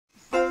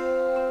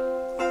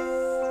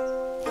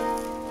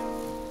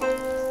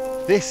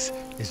This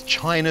is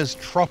China's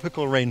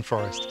tropical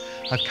rainforest.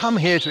 I've come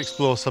here to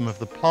explore some of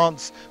the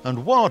plants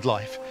and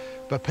wildlife,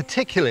 but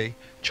particularly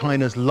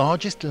China's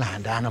largest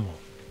land animal.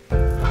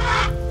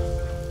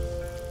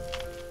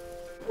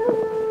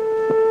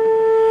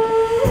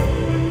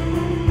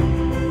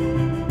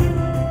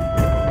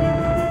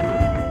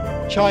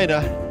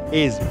 China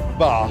is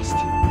vast.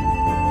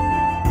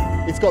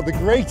 It's got the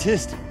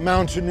greatest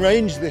mountain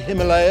range, the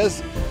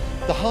Himalayas,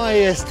 the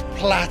highest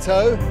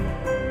plateau,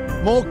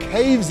 more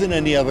caves than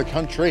any other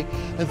country,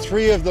 and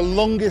 3 of the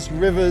longest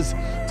rivers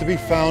to be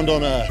found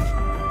on Earth.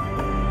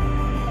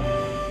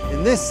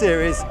 In this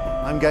series,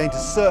 I'm going to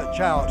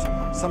search out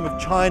some of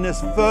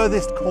China's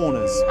furthest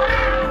corners.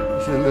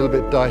 It's a little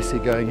bit dicey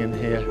going in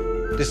here.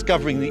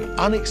 Discovering the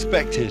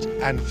unexpected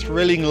and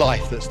thrilling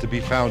life that's to be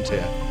found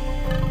here.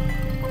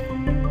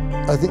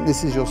 I think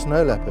this is your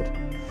snow leopard.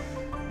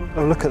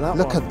 Oh, look at that one.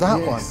 Look at that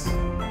one.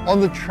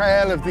 On the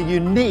trail of the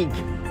unique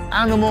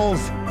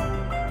animals,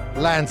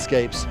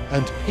 landscapes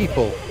and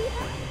people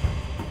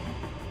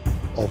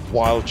of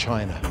wild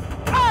China.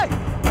 Hey!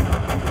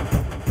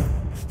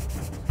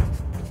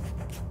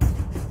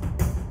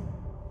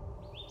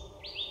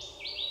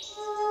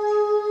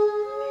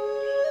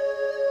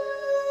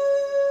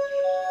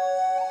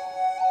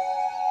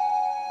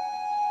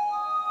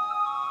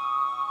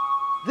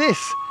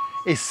 This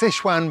is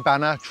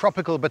Sichuanbana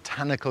Tropical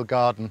Botanical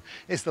Garden.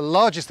 It's the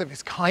largest of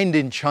its kind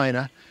in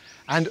China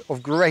and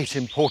of great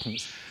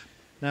importance.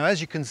 Now,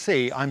 as you can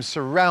see, I'm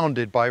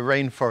surrounded by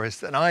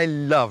rainforest, and I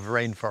love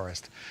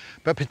rainforest,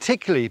 but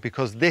particularly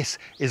because this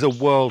is a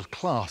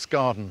world-class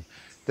garden.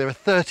 There are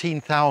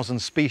 13,000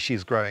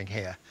 species growing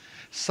here,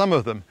 some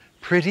of them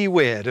pretty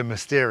weird and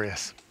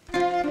mysterious.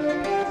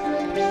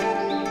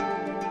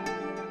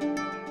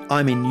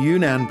 I'm in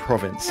Yunnan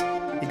province,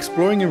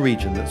 exploring a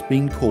region that's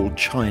been called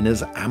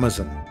China's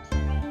Amazon.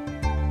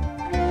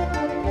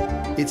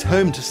 It's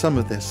home to some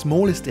of their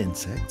smallest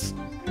insects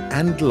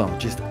and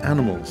largest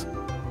animals,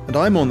 and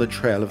I'm on the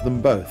trail of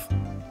them both,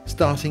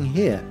 starting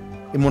here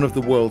in one of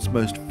the world's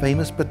most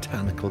famous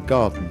botanical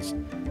gardens,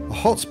 a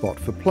hotspot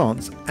for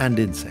plants and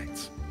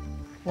insects.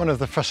 One of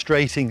the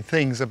frustrating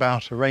things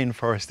about a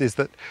rainforest is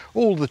that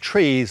all the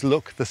trees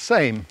look the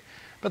same,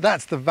 but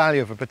that's the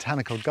value of a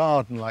botanical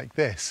garden like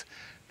this.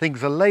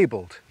 Things are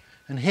labelled.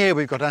 And here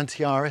we've got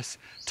Antiaris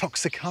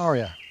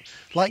toxicaria.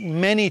 Like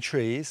many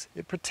trees,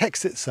 it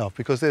protects itself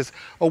because there's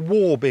a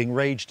war being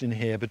waged in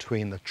here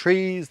between the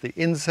trees, the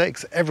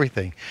insects,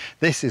 everything.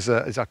 This is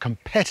a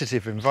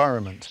competitive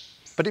environment,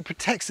 but it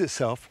protects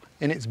itself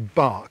in its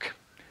bark.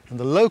 And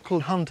the local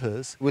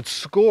hunters would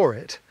score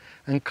it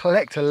and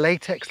collect a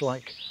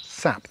latex-like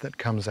sap that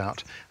comes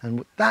out. And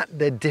with that,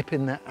 they dip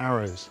in their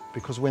arrows,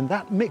 because when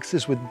that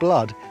mixes with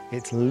blood,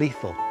 it's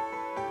lethal.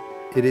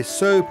 It is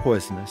so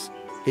poisonous,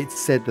 it's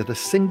said that a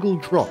single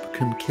drop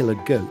can kill a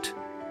goat,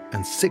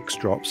 and 6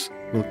 drops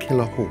will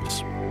kill a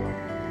horse.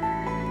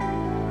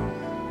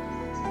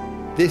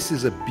 This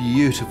is a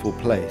beautiful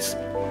place,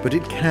 but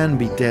it can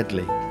be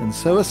deadly, and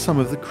so are some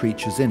of the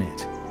creatures in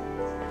it.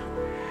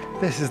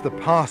 This is the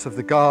part of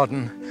the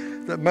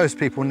garden that most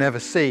people never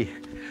see.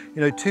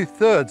 You know,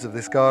 2/3 of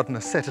this garden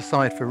are set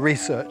aside for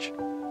research.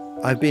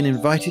 I've been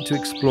invited to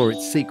explore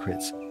its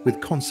secrets with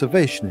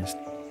conservationist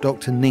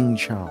Dr. Ning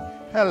Chao.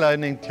 Hello,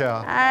 Ning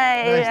Chao.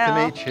 Hi. Nice to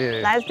meet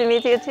you. Nice to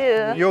meet you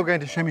too. You're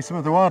going to show me some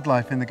of the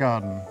wildlife in the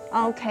garden.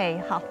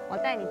 Okay, 好，我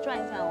带你转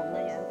一下我们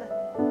的园子。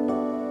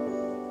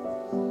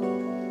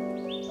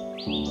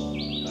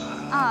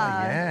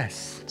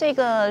Yes. 这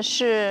个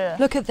是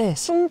Look at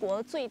this. 中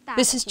国最大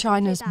的 This is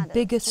China's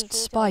biggest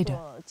spider.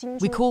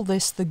 We call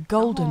this the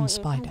golden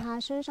spider.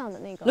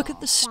 Look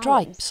at the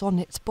stripes on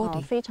its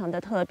body. 非常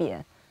的特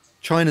别。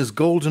 China's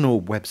golden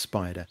orb web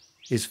spider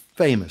is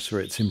famous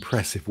for its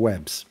impressive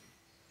webs.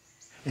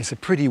 It's a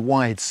pretty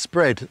wide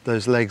spread that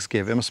those legs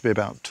give. It must be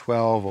about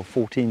 12 or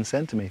 14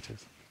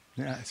 centimetres.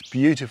 Yeah, it's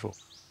beautiful.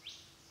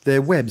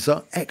 Their webs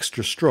are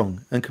extra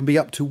strong and can be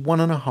up to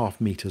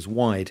 1.5 metres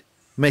wide,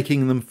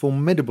 making them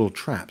formidable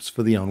traps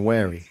for the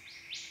unwary.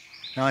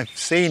 Now, I've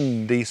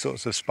seen these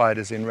sorts of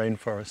spiders in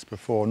rainforests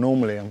before.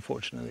 Normally,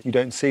 unfortunately, you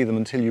don't see them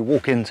until you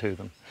walk into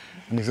them.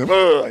 And you say,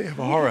 oh, you have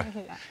a horror.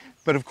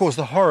 But of course,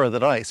 the horror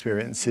that I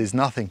experience is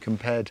nothing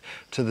compared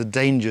to the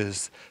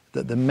dangers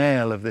that the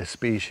male of this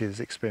species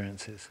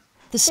experiences.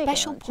 The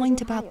special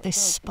point about this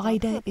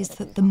spider is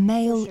that the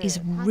male is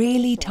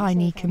really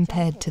tiny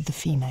compared to the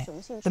female.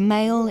 The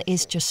male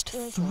is just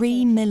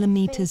 3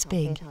 millimeters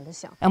big,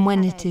 and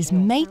when it is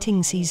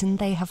mating season,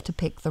 they have to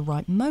pick the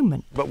right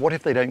moment. But what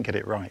if they don't get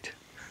it right?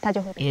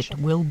 It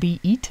will be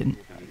eaten.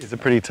 It's a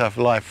pretty tough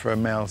life for a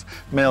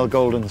male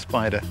golden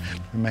spider.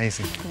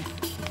 Amazing.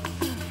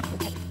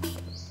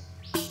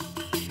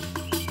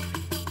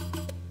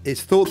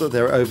 It's thought that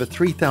there are over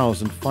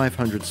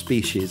 3,500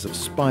 species of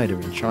spider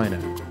in China.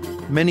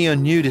 Many are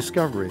new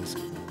discoveries,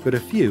 but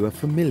a few are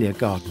familiar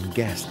garden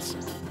guests.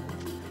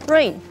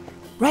 Ray,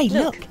 Ray,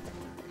 look.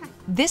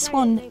 This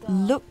one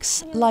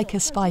looks like a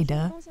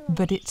spider,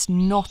 but it's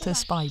not a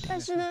spider.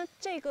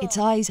 Its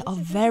eyes are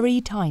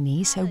very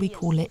tiny, so we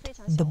call it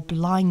the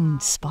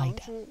blind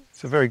spider.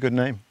 It's a very good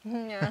name.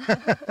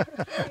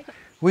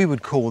 We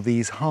would call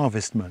these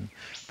harvestmen,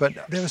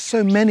 but there are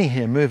so many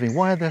here moving.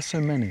 Why are there so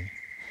many?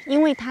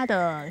 Due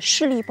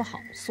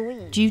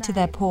to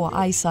their poor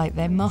eyesight,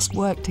 they must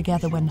work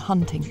together when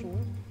hunting.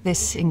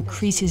 This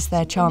increases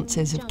their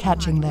chances of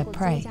catching their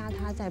prey.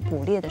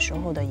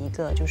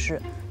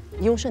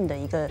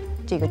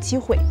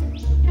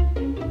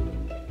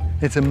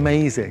 It's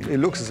amazing. It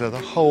looks as though the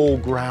whole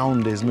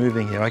ground is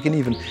moving here. I can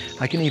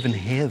even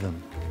hear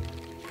them.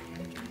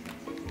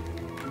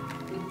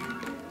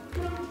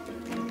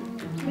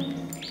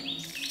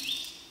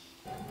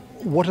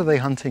 What are they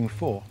hunting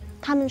for?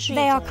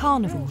 They are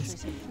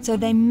carnivores, so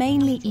they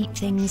mainly eat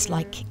things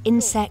like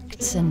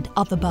insects and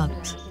other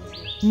bugs.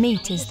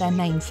 Meat is their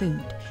main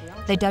food.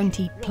 They don't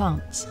eat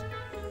plants.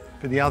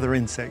 For the other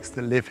insects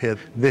that live here,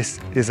 this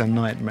is a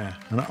nightmare.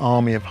 An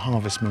army of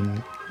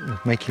harvestmen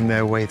making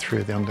their way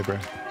through the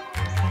underground.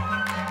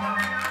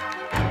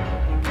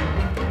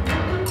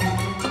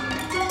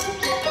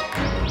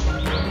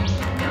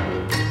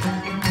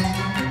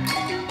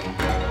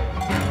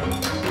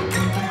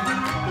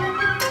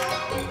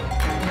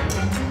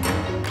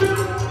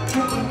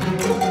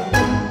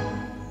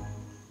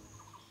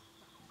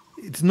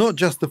 It's not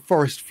just the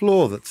forest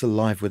floor that's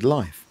alive with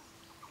life.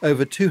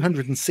 Over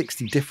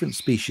 260 different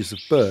species of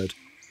bird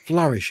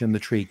flourish in the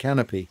tree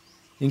canopy,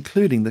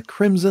 including the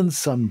crimson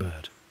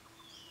sunbird.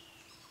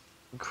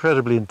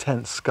 Incredibly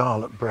intense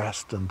scarlet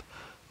breast and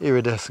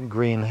iridescent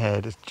green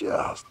head. It's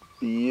just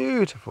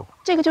beautiful.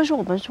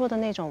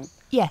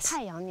 Yes,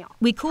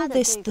 we call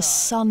this the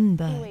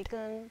sunbird.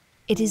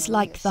 It is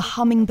like the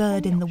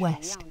hummingbird in the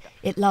West.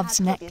 It loves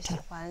nectar.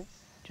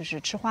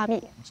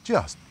 It's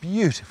just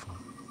beautiful.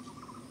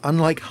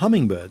 Unlike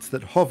hummingbirds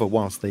that hover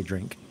whilst they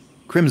drink,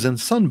 crimson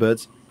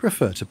sunbirds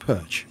prefer to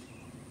perch.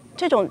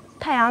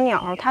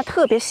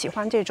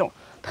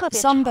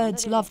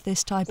 Sunbirds love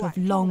this type of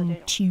long,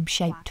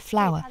 tube-shaped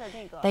flower.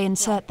 They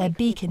insert their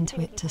beak into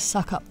it to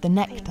suck up the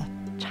nectar.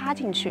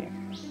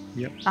 Yep.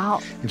 In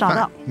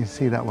fact, you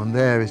see that one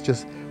there is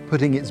just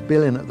putting its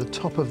bill in at the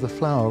top of the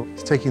flower.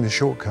 It's taking the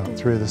shortcut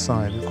through the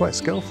side. It's quite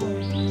skillful.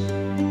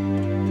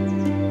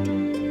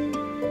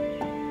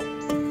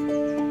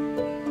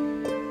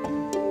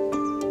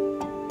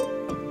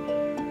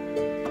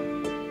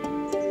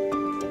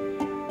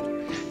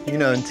 You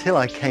know, until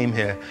I came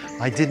here,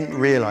 I didn't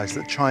realise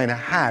that China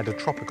had a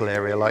tropical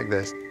area like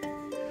this.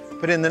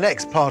 But in the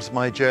next part of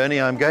my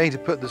journey, I'm going to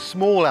put the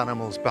small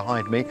animals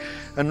behind me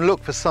and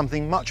look for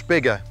something much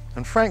bigger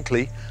and,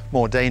 frankly,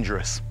 more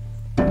dangerous.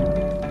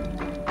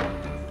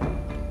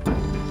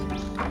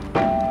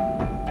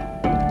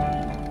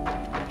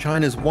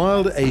 China's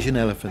wild Asian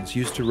elephants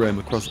used to roam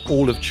across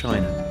all of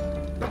China,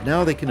 but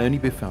now they can only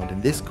be found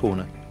in this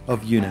corner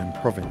of Yunnan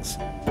province.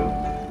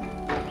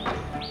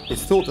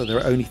 It's thought that there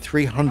are only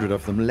 300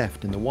 of them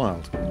left in the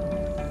wild.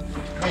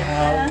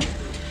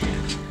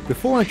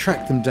 Before I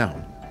track them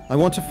down, I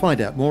want to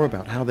find out more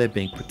about how they're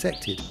being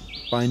protected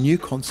by a new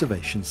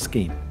conservation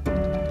scheme.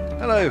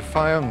 Hello,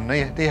 Fayong.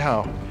 Ni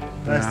hao.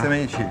 Nice to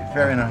meet you.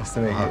 Very nice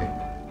to meet you.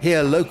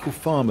 Here, local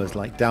farmers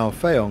like Dao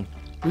Feiyong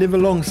live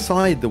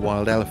alongside the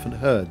wild elephant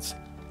herds.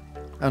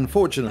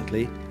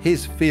 Unfortunately,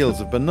 his fields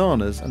of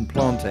bananas and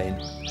plantain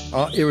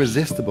are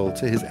irresistible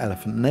to his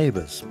elephant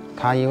neighbours.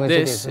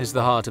 This is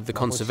the heart of the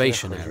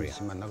conservation area.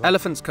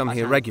 Elephants come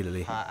here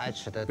regularly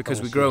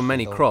because we grow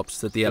many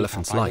crops that the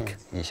elephants like.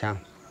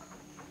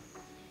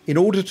 In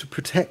order to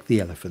protect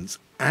the elephants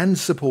and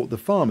support the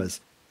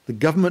farmers, the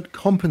government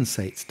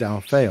compensates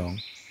Dao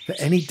Feiyong for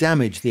any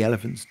damage the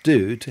elephants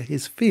do to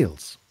his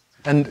fields.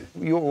 And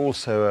you're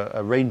also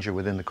a ranger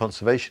within the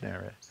conservation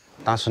area.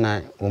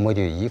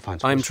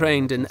 I'm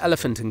trained in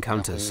elephant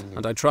encounters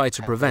and I try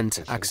to prevent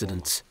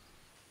accidents.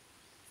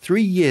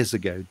 3 years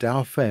ago,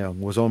 Dao Feiyong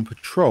was on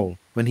patrol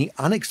when he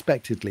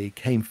unexpectedly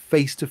came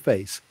face to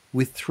face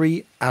with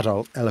 3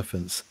 adult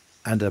elephants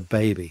and a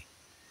baby.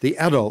 The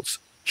adults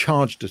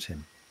charged at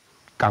him.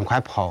 We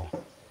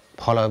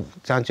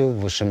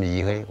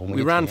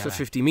ran for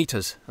 50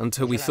 meters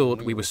until we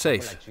thought we were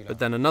safe, but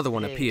then another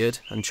one appeared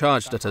and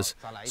charged at us,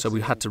 so we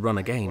had to run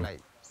again.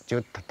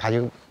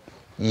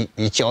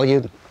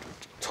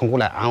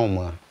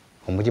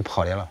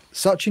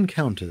 Such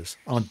encounters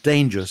are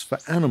dangerous for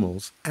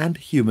animals and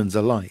humans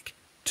alike.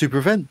 To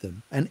prevent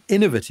them, an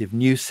innovative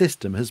new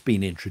system has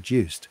been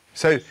introduced.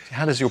 So,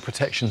 how does your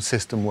protection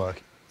system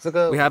work?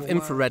 We have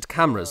infrared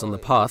cameras on the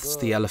paths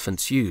the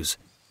elephants use.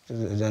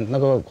 We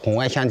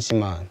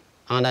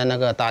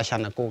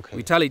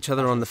tell each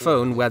other on the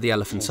phone where the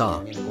elephants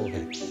are.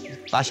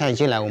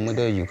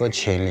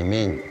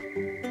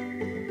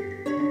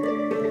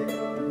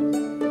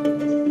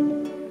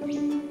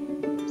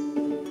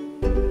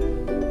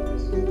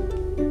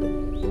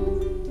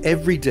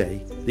 Every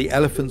day, the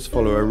elephants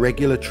follow a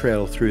regular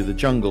trail through the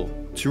jungle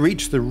to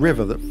reach the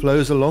river that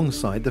flows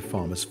alongside the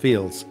farmers'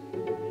 fields.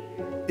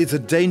 It's a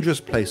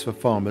dangerous place for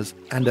farmers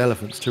and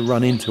elephants to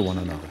run into one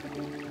another.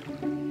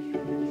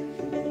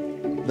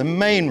 The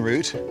main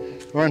route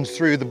runs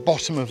through the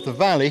bottom of the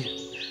valley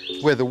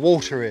where the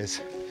water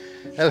is.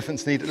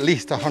 Elephants need at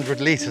least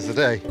 100 litres a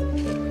day.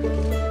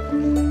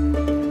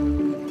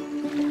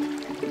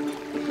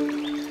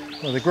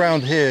 Well, the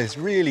ground here is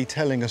really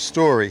telling a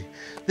story.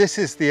 This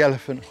is the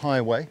elephant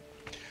highway.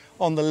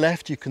 On the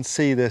left you can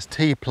see there's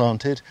tea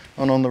planted,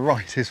 and on the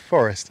right is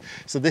forest.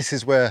 So this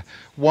is where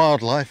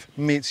wildlife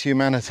meets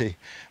humanity.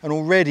 And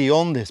already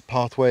on this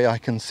pathway I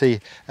can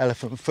see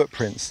elephant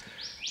footprints.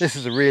 This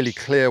is a really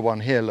clear one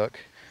here, look.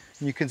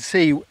 And you can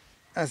see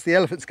as the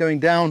elephant's going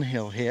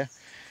downhill here,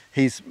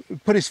 he's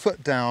put his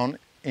foot down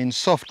in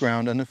soft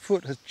ground and the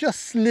foot has just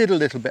slid a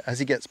little bit as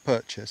he gets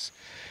purchase.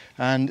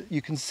 And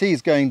you can see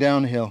he's going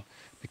downhill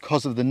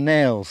because of the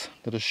nails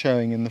that are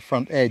showing in the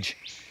front edge.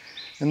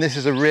 And this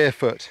is a rear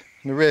foot.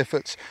 And the rear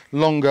foot's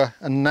longer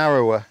and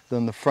narrower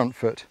than the front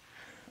foot.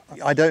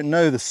 I don't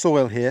know the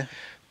soil here,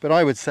 but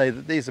I would say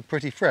that these are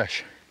pretty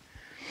fresh.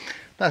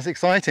 That's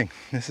exciting.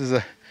 This is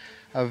a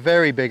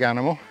very big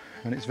animal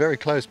and it's very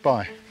close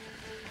by.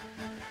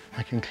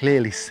 I can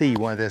clearly see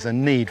why there's a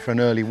need for an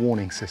early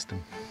warning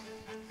system.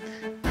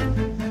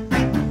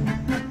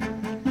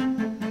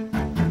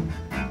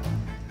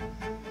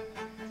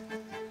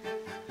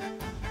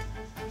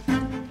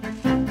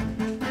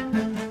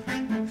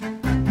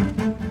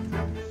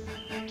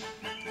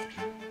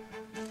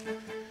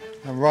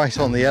 Right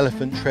on the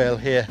elephant trail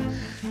here,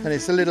 and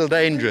it's a little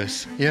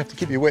dangerous. You have to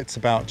keep your wits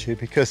about you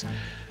because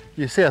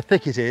you see how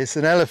thick it is.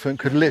 An elephant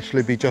could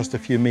literally be just a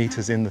few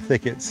meters in the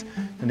thickets,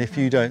 and if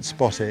you don't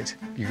spot it,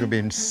 you could be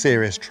in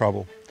serious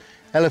trouble.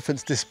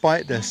 Elephants,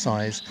 despite their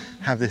size,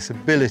 have this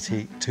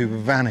ability to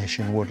vanish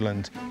in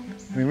woodland.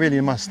 I mean, really,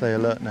 you must stay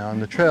alert now, and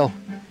the trail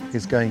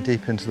is going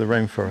deep into the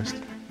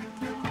rainforest.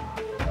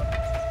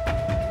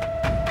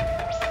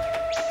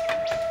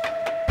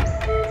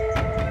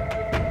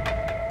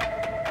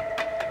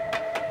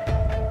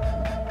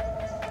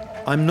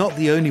 I'm not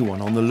the only one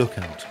on the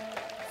lookout.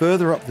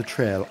 Further up the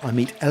trail, I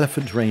meet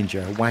elephant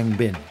ranger Wang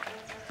Bin.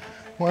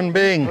 Wang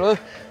Bin. Hello.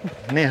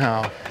 Ni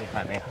hao.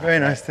 Very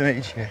nice to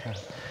meet you.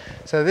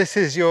 So this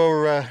is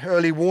your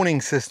early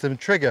warning system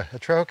trigger, a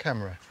trail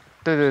camera.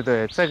 This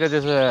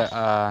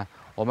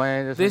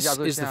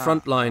is the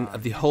front line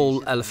of the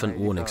whole elephant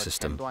warning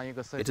system.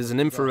 It is an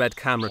infrared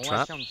camera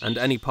trap, and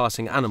any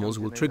passing animals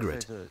will trigger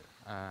it.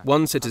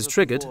 Once it is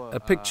triggered,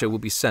 a picture will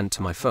be sent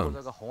to my phone.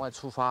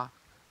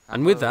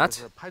 And with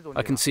that,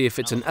 I can see if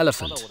it's an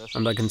elephant,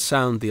 and I can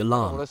sound the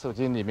alarm.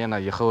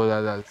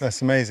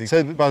 That's amazing.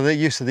 So by the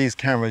use of these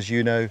cameras,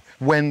 you know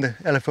when the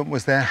elephant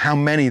was there, how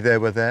many there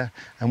were there,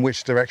 and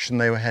which direction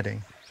they were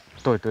heading.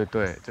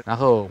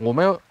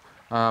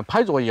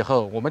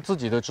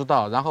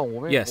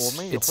 Yes,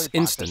 it's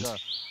instant,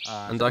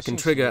 and I can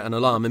trigger an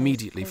alarm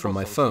immediately from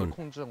my phone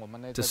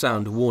to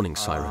sound a warning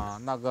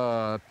siren.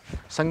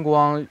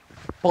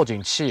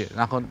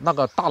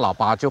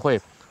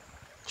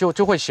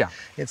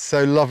 It's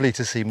so lovely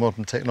to see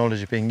modern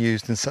technology being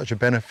used in such a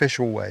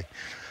beneficial way.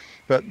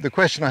 But the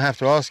question I have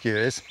to ask you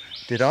is,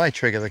 did I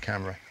trigger the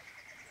camera?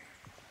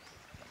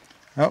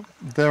 Oh,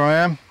 there I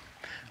am,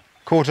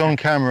 caught on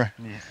camera.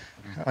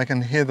 I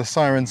can hear the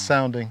sirens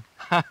sounding.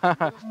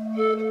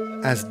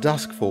 As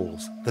dusk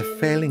falls, the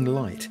failing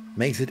light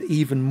makes it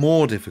even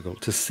more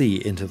difficult to see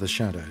into the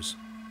shadows.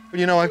 Well,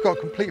 you know, I've got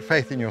complete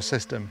faith in your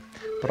system,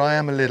 but I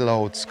am a little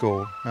old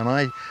school, and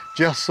I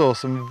just saw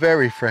some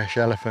very fresh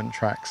elephant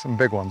tracks, some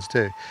big ones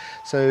too.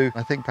 So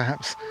I think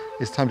perhaps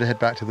it's time to head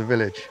back to the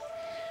village.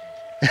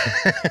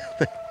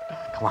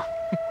 Come on.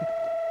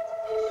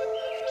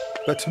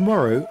 But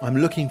tomorrow I'm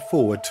looking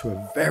forward to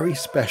a very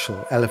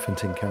special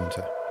elephant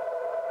encounter.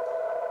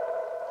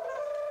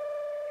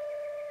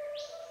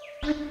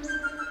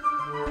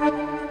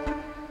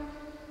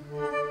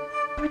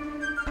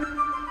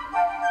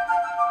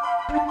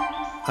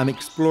 I'm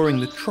exploring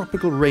the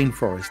tropical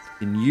rainforest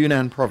in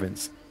Yunnan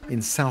province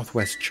in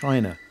southwest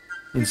China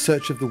in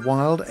search of the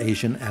wild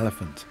Asian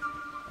elephant.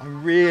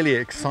 I'm really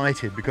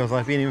excited because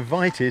I've been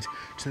invited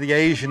to the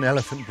Asian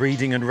Elephant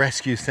Breeding and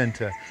Rescue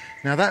Centre.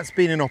 Now that's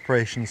been in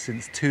operation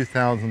since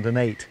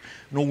 2008,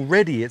 and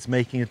already it's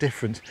making a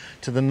difference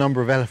to the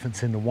number of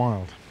elephants in the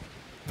wild.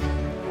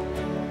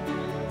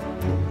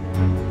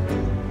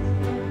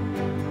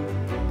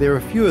 There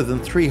are fewer than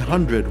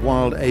 300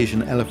 wild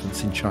Asian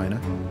elephants in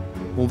China.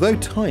 Although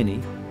tiny,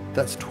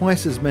 that's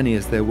twice as many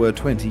as there were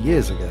 20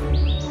 years ago.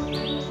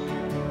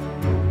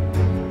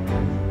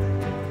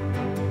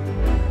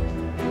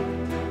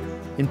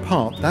 In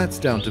part, that's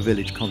down to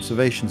village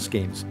conservation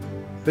schemes,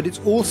 but it's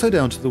also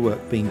down to the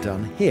work being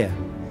done here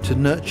to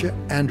nurture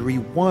and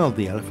rewild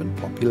the elephant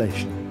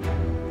population.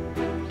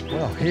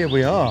 Well, here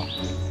we are.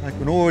 I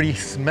can already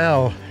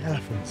smell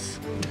elephants.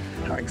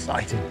 How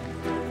exciting.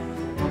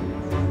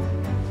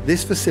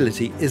 This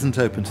facility isn't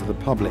open to the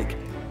public,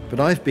 but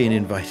I've been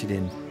invited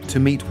in to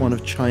meet one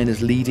of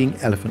China's leading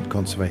elephant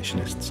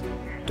conservationists,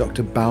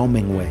 Dr. Bao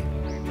Mingwei.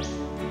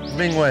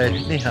 Mingwei,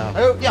 ni hao.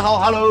 Oh, ni hao,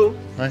 hello.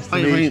 Nice to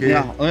meet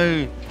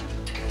you.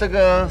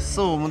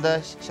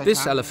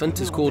 This elephant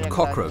is called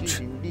Cockroach.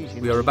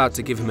 We are about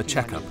to give him a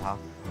checkup.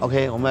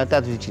 OK， 我们要带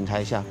出去检查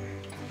一下。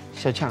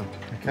小强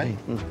Okay.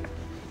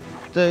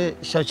 这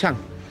小强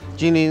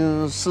今年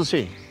4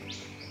岁。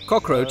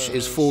 Cockroach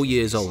is 4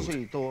 years old.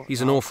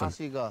 He's an orphan.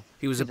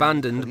 He was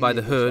abandoned by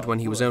the herd when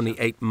he was only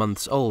 8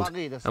 months old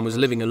and was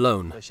living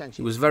alone.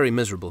 He was very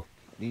miserable.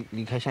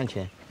 离开乡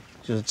前，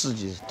就是自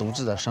己独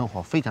自的生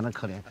活，非常的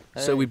可怜。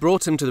 So we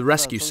brought him to the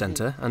rescue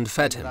centre and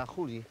fed him.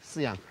 护理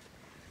饲养。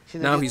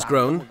 Now he's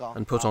grown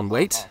and put on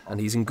weight and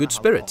he's in good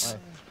spirits.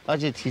 而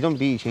且体重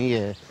比以前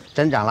也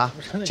增长了，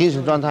精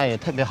神状态也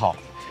特别好。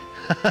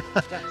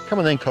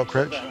 Come on then,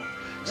 Cockroach.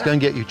 Let's go and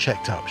get you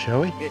checked up,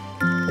 shall we?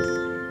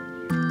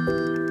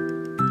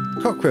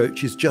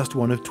 Cockroach is just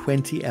one of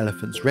 20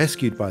 elephants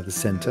rescued by the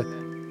centre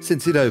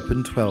since it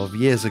opened 12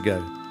 years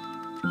ago.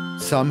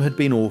 Some had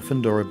been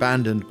orphaned or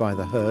abandoned by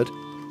the herd,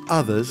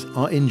 others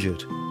are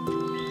injured.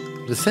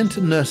 The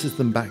centre nurses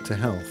them back to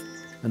health,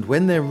 and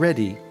when they're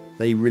ready,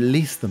 they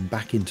release them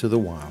back into the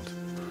wild.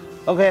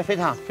 OK， 非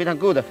常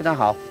good， 非常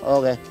好。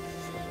OK。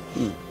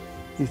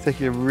He's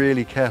taking a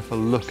really careful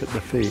look at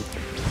the feet.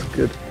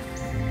 Good.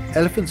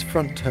 Elephants'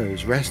 front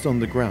toes rest on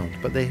the ground,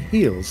 but their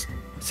heels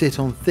sit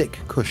on thick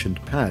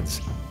cushioned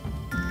pads.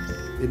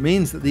 It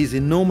means that these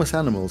enormous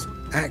animals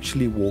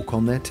actually walk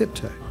on their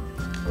tiptoe.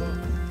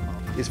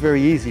 It's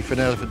very easy for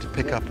an elephant to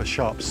pick up a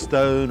sharp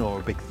stone or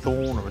a big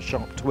thorn or a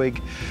sharp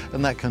twig,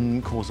 and that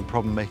can cause a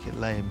problem, make it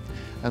lame.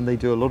 And they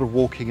do a lot of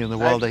walking in the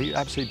wild. They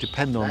absolutely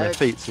depend on their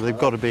feet, so they've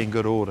got to be in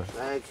good order.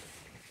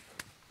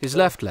 His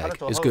left leg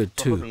is good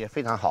too. 也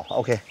非常好。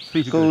OK，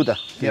 good. good。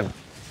 Yep.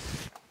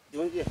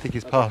 I think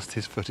he's passed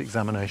his foot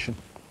examination.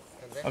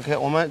 OK，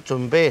 我们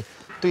准备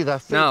对他。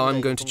Now I'm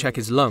going to check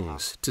his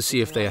lungs to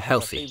see if they are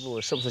healthy. 肺部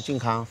是不是健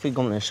康？肺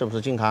功能是不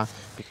是健康？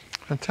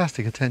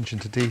 Fantastic attention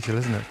to detail,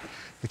 isn't it?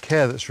 The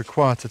care that's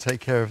required to take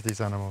care of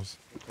these animals.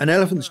 An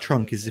elephant's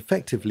trunk is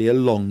effectively a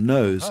long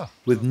nose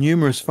with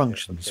numerous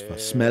functions for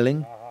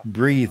smelling,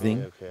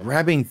 breathing,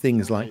 grabbing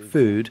things like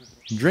food,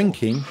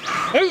 drinking,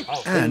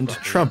 and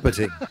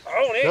trumpeting.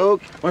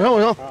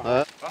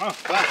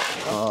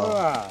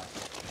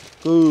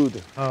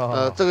 Good.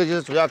 这个就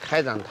是主要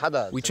开展它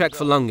的 We check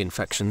for lung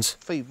infections.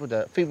 肺部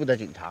的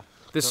检查。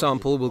 This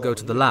sample will go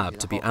to the lab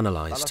to be 拿到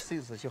analysed. 细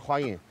子去化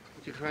验，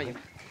去看验。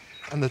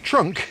 And the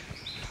trunk,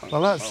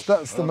 well,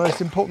 that's the most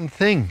important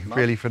thing,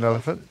 really, for an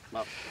elephant.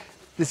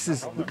 This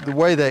is the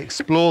way they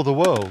explore the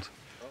world.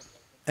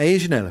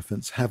 Asian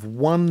elephants have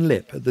one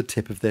lip at the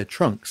tip of their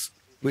trunks,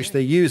 which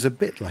they use a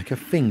bit like a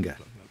finger.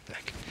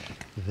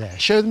 There,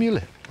 show them your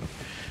lip.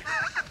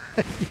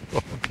 You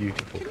are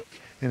beautiful.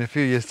 In a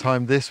few years'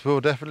 time, this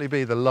will definitely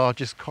be the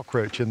largest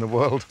cockroach in the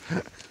world.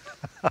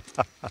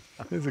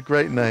 It's a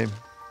great name.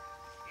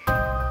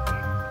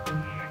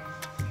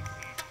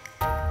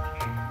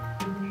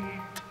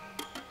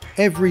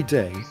 Every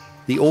day,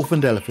 the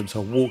orphaned elephants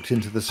are walked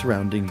into the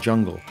surrounding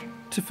jungle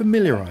to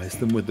familiarise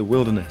them with the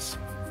wilderness.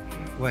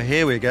 Well,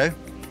 here we go.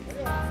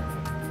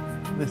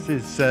 This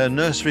is a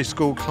nursery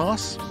school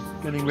class,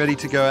 getting ready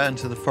to go out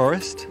into the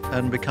forest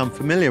and become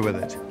familiar with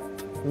it.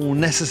 All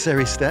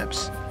necessary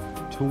steps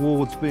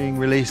towards being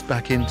released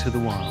back into the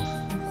wild.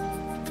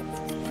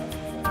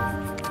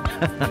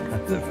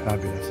 They're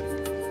fabulous.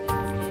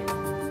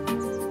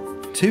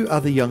 2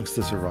 other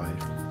youngsters arrive,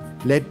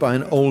 led by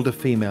an older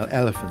female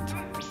elephant,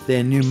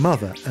 their new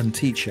mother and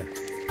teacher.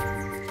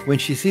 When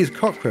she sees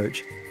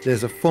Cockroach,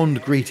 there's a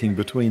fond greeting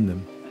between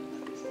them.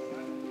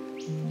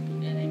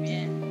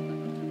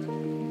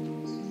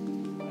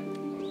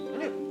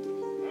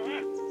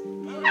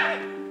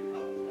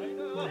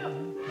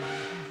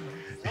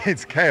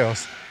 It's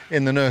chaos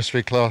in the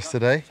nursery class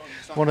today.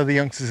 One of the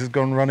youngsters has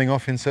gone running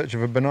off in search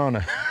of a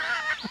banana.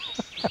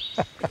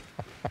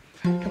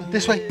 Come on,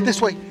 this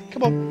way,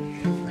 come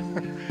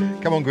on.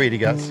 Come on, greedy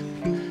guts.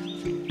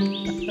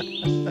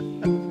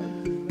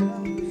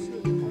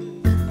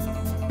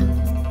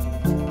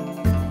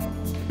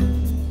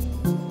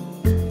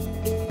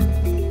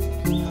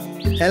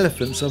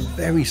 Elephants are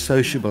very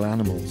sociable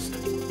animals.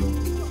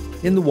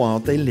 In the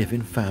wild, they live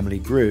in family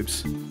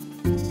groups.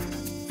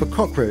 For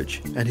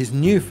Cockroach and his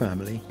new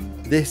family,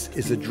 this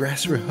is a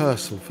dress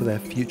rehearsal for their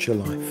future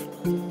life.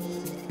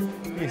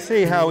 You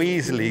see how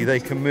easily they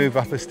can move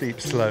up a steep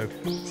slope.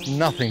 It's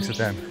nothing to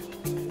them.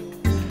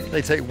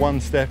 They take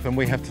 1 step and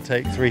we have to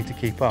take 3 to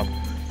keep up.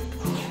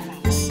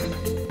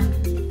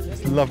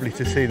 It's lovely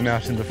to see them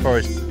out in the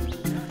forest.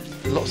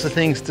 Lots of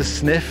things to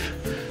sniff,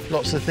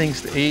 lots of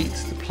things to eat,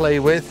 to play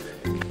with.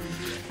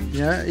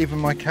 Yeah, even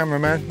my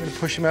cameraman, I'm going to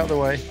push him out of the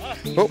way.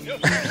 Oh.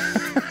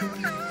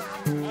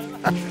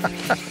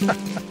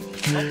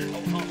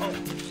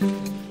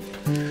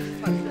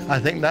 I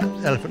think that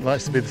elephant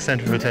likes to be the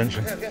centre of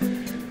attention.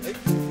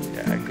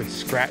 Yeah, good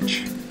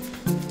scratch.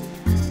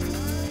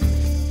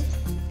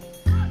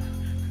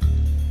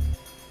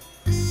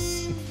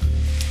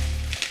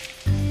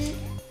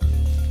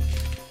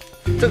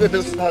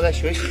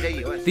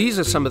 These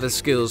are some of the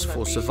skills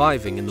for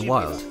surviving in the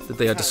wild that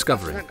they are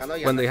discovering.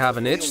 When they have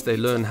an itch, they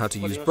learn how to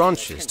use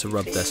branches to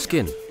rub their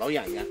skin.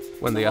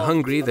 When they are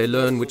hungry, they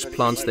learn which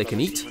plants they can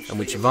eat and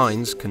which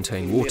vines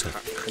contain water.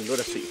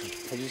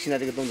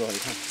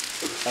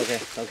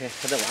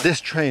 This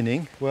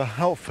training will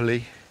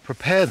helpfully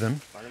prepare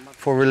them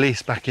for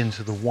release back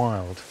into the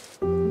wild.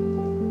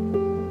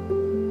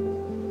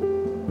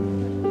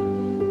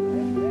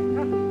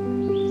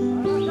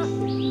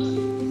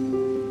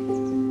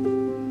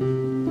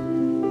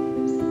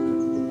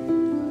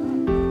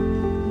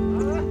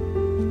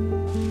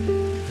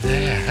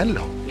 There,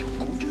 hello,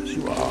 how gorgeous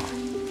you are.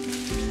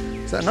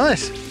 Is that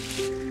nice?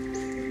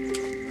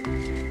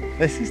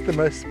 This is the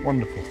most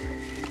wonderful thing.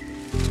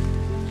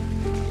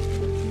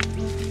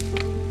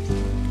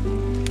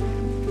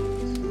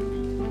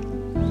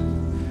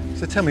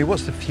 So tell me,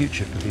 what's the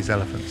future for these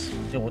elephants?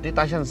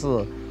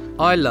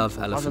 I love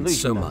elephants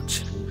so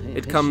much.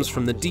 It comes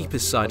from the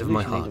deepest side of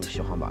my heart.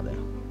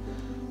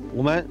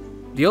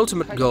 The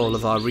ultimate goal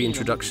of our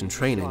reintroduction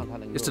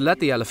training is to let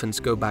the elephants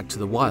go back to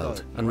the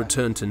wild and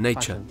return to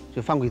nature.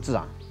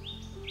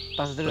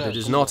 But it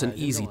is not an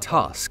easy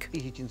task.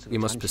 We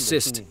must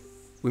persist.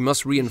 We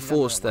must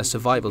reinforce their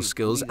survival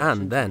skills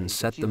and then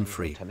set them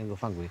free. It's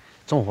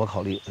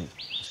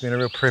been a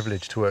real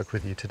privilege to work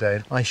with you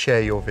today. I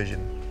share your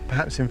vision.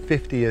 Perhaps in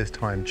 50 years'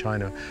 time,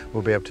 China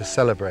will be able to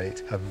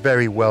celebrate a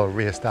very well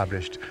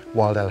re-established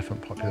wild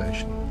elephant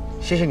population.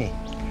 谢谢你，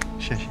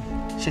谢谢。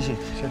谢谢。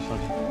谢谢。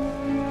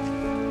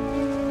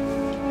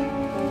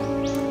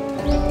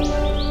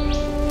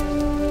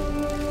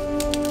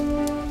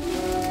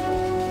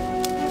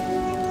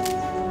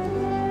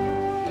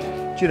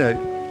Do you know,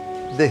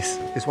 this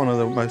is one of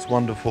the most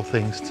wonderful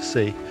things to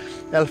see.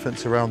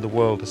 Elephants around the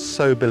world are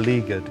so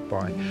beleaguered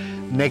by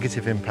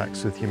negative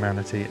impacts with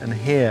humanity, and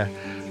here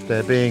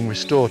they're being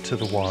restored to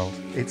the wild.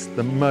 It's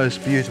the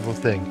most beautiful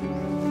thing.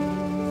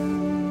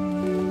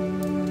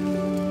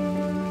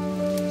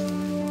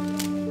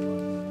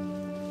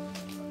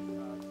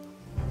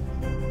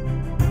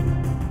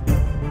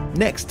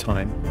 Next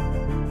time,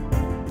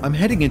 I'm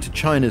heading into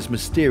China's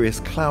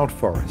mysterious cloud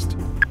forest.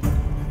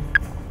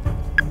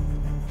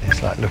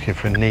 It's like looking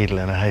for a needle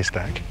in a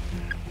haystack.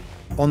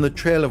 On the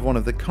trail of one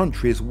of the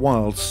country's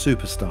wild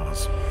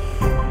superstars.